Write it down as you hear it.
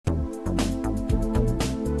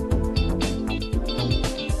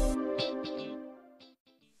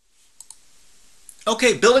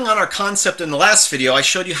Okay, building on our concept in the last video, I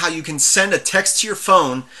showed you how you can send a text to your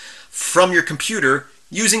phone from your computer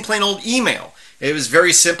using plain old email. It was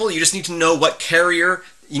very simple. You just need to know what carrier,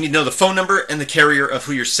 you need to know the phone number and the carrier of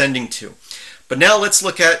who you're sending to. But now let's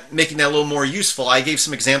look at making that a little more useful. I gave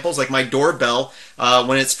some examples, like my doorbell.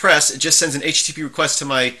 When it's pressed, it just sends an HTTP request to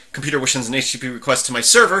my computer, which sends an HTTP request to my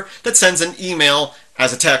server that sends an email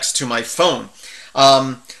as a text to my phone.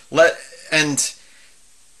 And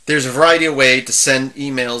there's a variety of ways to send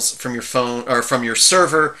emails from your phone or from your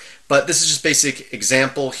server, but this is just basic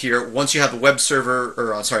example here. Once you have a web server,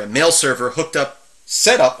 or a mail server hooked up,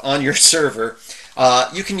 set up on your server,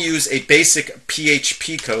 you can use a basic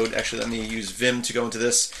PHP code. Actually, let me use Vim to go into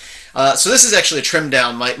this. So this is actually a trimmed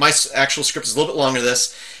down. My actual script is a little bit longer than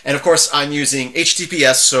this. And of course, I'm using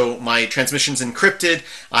HTTPS, so my transmission's encrypted.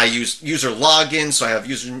 I use user login, so I have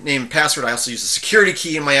username and password. I also use a security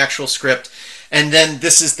key in my actual script. And then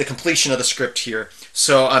this is the completion of the script here.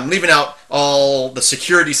 So I'm leaving out all the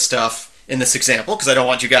security stuff in this example because I don't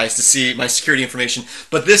want you guys to see my security information.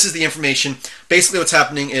 But this is the information. Basically what's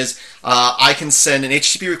happening is I can send an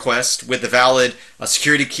HTTP request with the valid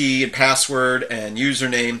security key and password and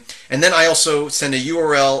username. And then I also send a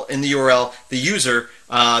URL, in the URL, the user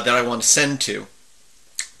that I want to send to.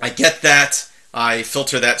 I get that. I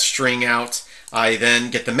filter that string out. I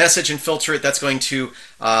then get the message and filter it. That's going to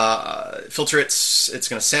filter it. It's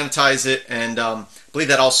going to sanitize it, and I believe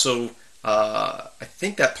that also. I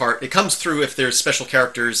think that part, it comes through if there's special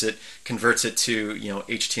characters. It converts it to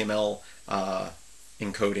HTML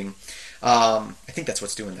encoding. I think that's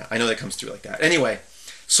what's doing that. I know that comes through like that. Anyway,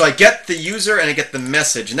 so I get the user and I get the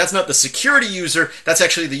message, and that's not the security user. That's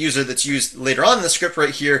actually the user that's used later on in the script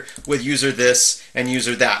right here with user this and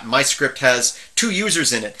user that. My script has two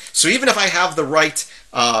users in it. So even if I have the right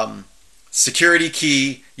security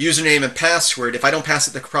key, username, and password, if I don't pass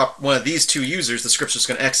it to one of these two users, the script's just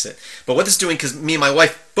going to exit. But what this is doing, because me and my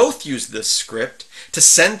wife both use this script to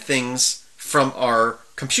send things from our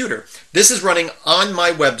computer. This is running on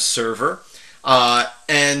my web server,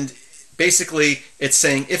 and basically it's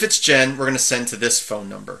saying if it's Jen, we're going to send to this phone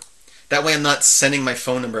number. That way I'm not sending my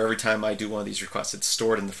phone number every time I do one of these requests. It's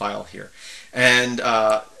stored in the file here. And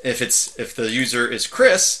if the user is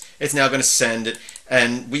Chris, it's now going to send it.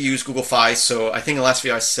 And we use Google Fi, so I think in the last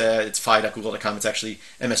video I said it's fi.google.com. It's actually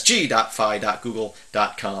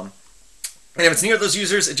msg.fi.google.com. And if it's near those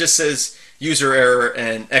users, it just says user error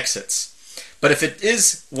and exits. But if it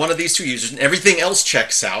is one of these two users and everything else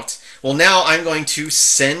checks out, well, now I'm going to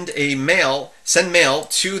send mail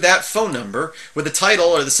to that phone number with the title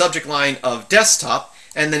or the subject line of desktop,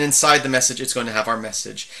 and then inside the message it's going to have our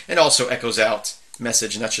message. And also echoes out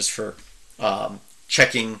message, and that's just for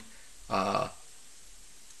checking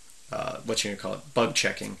what you're going to call it, bug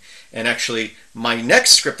checking. And actually, my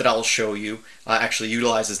next script that I'll show you actually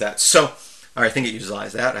utilizes that. So, or I think it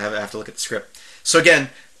utilizes that. I have to look at the script. So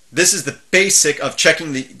again, this is the basic of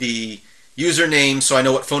checking the username, so I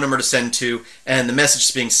know what phone number to send to, and the message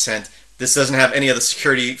is being sent. This doesn't have any of the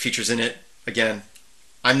security features in it. Again,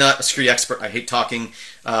 I'm not a security expert. I hate talking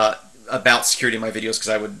about security in my videos because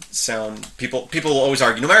I would sound, people will always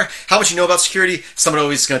argue. No matter how much you know about security, someone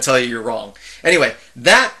always is going to tell you you're wrong. Anyway,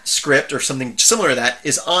 that script or something similar to that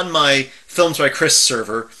is on my Films by Chris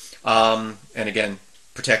server, and again,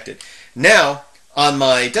 protected. Now, on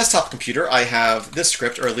my desktop computer, I have this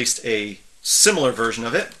script, or at least a similar version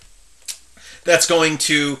of it, that's going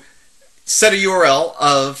to set a URL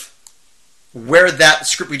of where that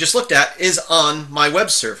script we just looked at is on my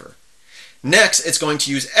web server. Next, it's going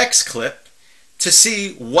to use xclip to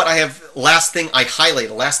see what I have, last thing I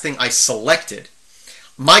highlighted, last thing I selected.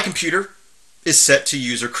 My computer is set to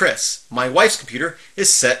user Chris. My wife's computer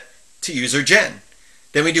is set to user Jen.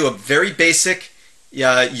 Then we do a very basic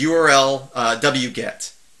URL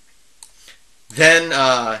wget. Then,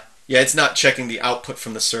 it's not checking the output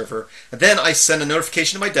from the server. Then I send a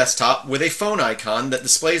notification to my desktop with a phone icon that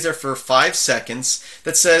displays there for 5 seconds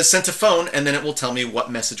that says sent to phone, and then it will tell me what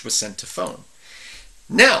message was sent to phone.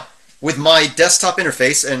 Now, with my desktop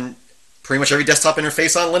interface, and pretty much every desktop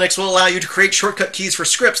interface on Linux will allow you to create shortcut keys for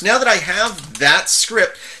scripts. Now that I have that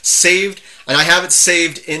script saved, and I have it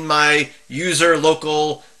saved in my user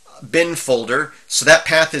local bin folder, so that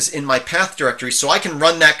path is in my path directory, so I can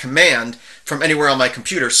run that command from anywhere on my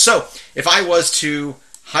computer. So if I was to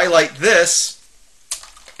highlight this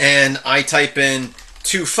and I type in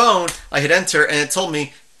to phone, I hit enter, and it told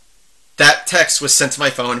me that text was sent to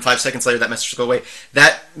my phone, and 5 seconds later that message will go away.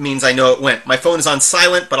 That means I know it went. My phone is on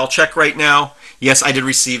silent, but I'll check right now. Yes, I did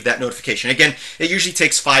receive that notification. Again, it usually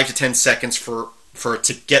takes 5 to 10 seconds for for it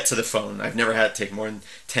to get to the phone. I've never had it take more than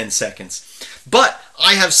 10 seconds. But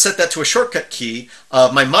I have set that to a shortcut key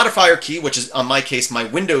of my modifier key, which is, in my case, my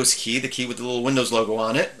Windows key, the key with the little Windows logo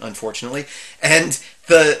on it, unfortunately, and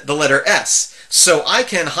the letter S. So I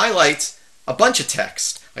can highlight a bunch of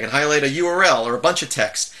text. I can highlight a URL or a bunch of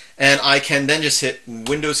text, and I can then just hit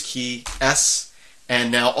Windows key S,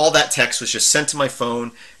 and now all that text was just sent to my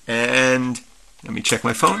phone. And let me check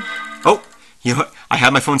my phone. Oh, I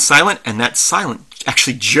have my phone silent, and that silent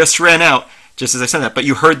actually just ran out just as I said that. But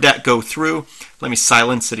you heard that go through. Let me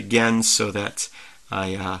silence it again so that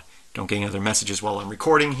I don't get any other messages while I'm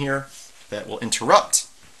recording here that will interrupt.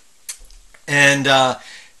 And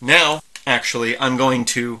now, actually, I'm gonna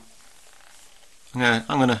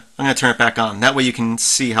turn it back on. That way you can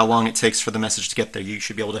see how long it takes for the message to get there. You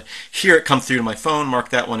should be able to hear it come through to my phone. Mark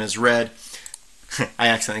that one as red. I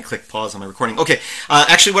accidentally clicked pause on my recording. Okay,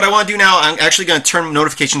 actually what I want to do now, I'm actually going to turn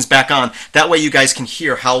notifications back on. That way you guys can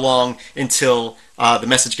hear how long until the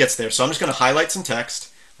message gets there. So I'm just going to highlight some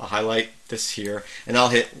text. I'll highlight this here, and I'll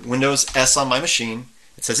hit Windows S on my machine.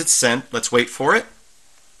 It says it's sent. Let's wait for it.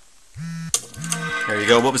 There you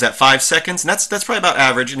go. What was that, 5 seconds? And that's probably about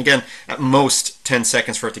average. And again, at most 10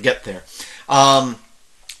 seconds for it to get there.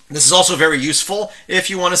 This is also very useful if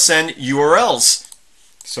you want to send URLs.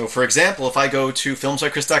 So for example, if I go to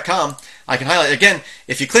filmsbychris.com, I can highlight, again,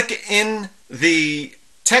 if you click in the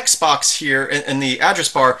text box here in the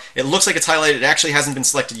address bar, it looks like it's highlighted. It actually hasn't been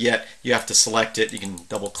selected yet. You have to select it. You can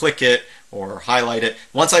double click it or highlight it.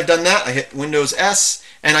 Once I've done that, I hit Windows S,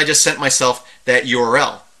 and I just sent myself that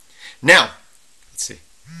URL. Now, let's see.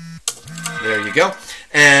 There you go.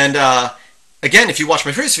 And again, if you watch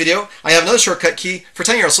my previous video, I have another shortcut key for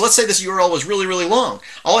tiny URL. So let's say this URL was really, really long.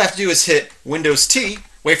 All I have to do is hit Windows T,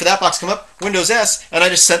 wait for that box to come up, Windows S, and I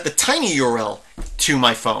just sent the tiny URL to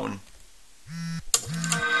my phone.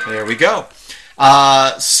 There we go.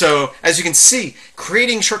 So as you can see,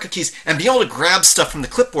 creating shortcut keys and being able to grab stuff from the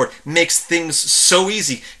clipboard makes things so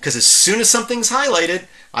easy, because as soon as something's highlighted,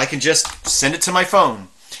 I can just send it to my phone.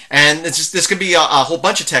 And it's just, this could be a whole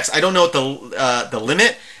bunch of text. I don't know what the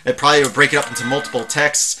limit. It probably would break it up into multiple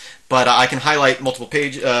texts, but I can highlight multiple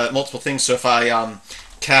things. So if I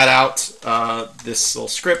cat out this little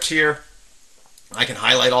script here, I can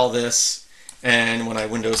highlight all this, and when I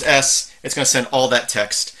Windows S, it's going to send all that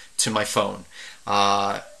text to my phone.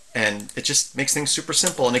 And it just makes things super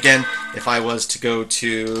simple. And again, if I was to go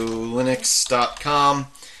to linux.com,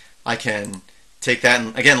 I can take that,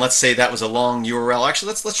 and again, let's say that was a long URL. Actually,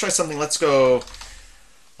 let's try something. Let's go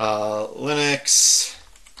Linux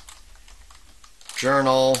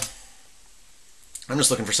journal. I'm just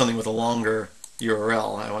looking for something with a longer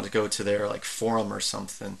URL. I want to go to their like forum or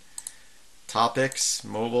something. Topics,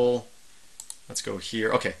 mobile. Let's go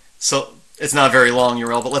here. Okay, so it's not a very long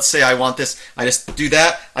URL, but let's say I want this. I just do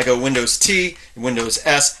that. I go Windows T, Windows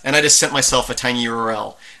S, and I just sent myself a tiny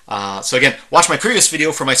URL. So again, watch my previous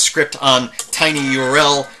video for my script on tiny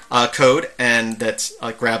URL code, and that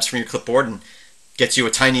grabs from your clipboard and gets you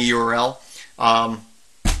a tiny URL.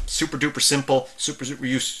 Super duper simple, super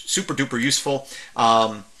duper useful.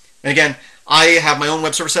 And again, I have my own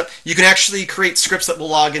web server set up. You can actually create scripts that will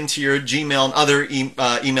log into your Gmail and other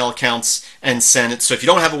email accounts and send it. So if you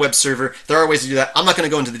don't have a web server, there are ways to do that. I'm not going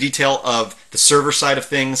to go into the detail of the server side of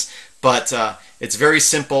things, but it's very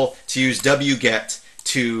simple to use wget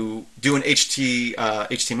to do an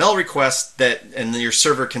HTML request and then your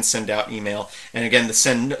server can send out email. And again,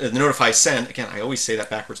 the notify send, again, I always say that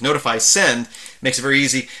backwards, notify send makes it very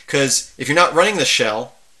easy, because if you're not running the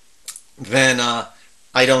shell, then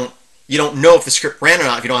you don't know if the script ran or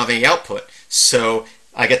not if you don't have any output. So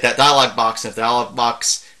I get that dialog box, and if the dialog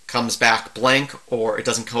box comes back blank or it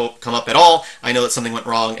doesn't come up at all, I know that something went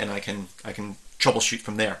wrong, and I can troubleshoot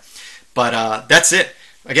from there. But that's it.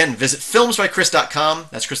 Again, visit filmsbychris.com.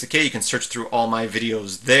 That's Chris the K. You can search through all my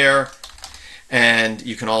videos there. And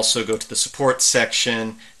you can also go to the support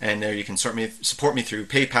section, and there you can support me through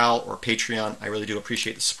PayPal or Patreon. I really do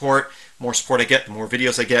appreciate the support. The more support I get, the more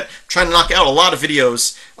videos I get. I'm trying to knock out a lot of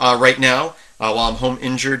videos right now while I'm home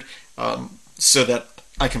injured, so that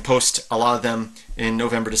I can post a lot of them in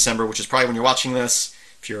November, December, which is probably when you're watching this.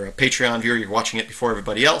 If you're a Patreon viewer, you're watching it before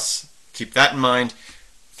everybody else. Keep that in mind.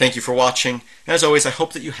 Thank you for watching. And as always, I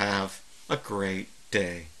hope that you have a great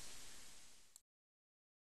day.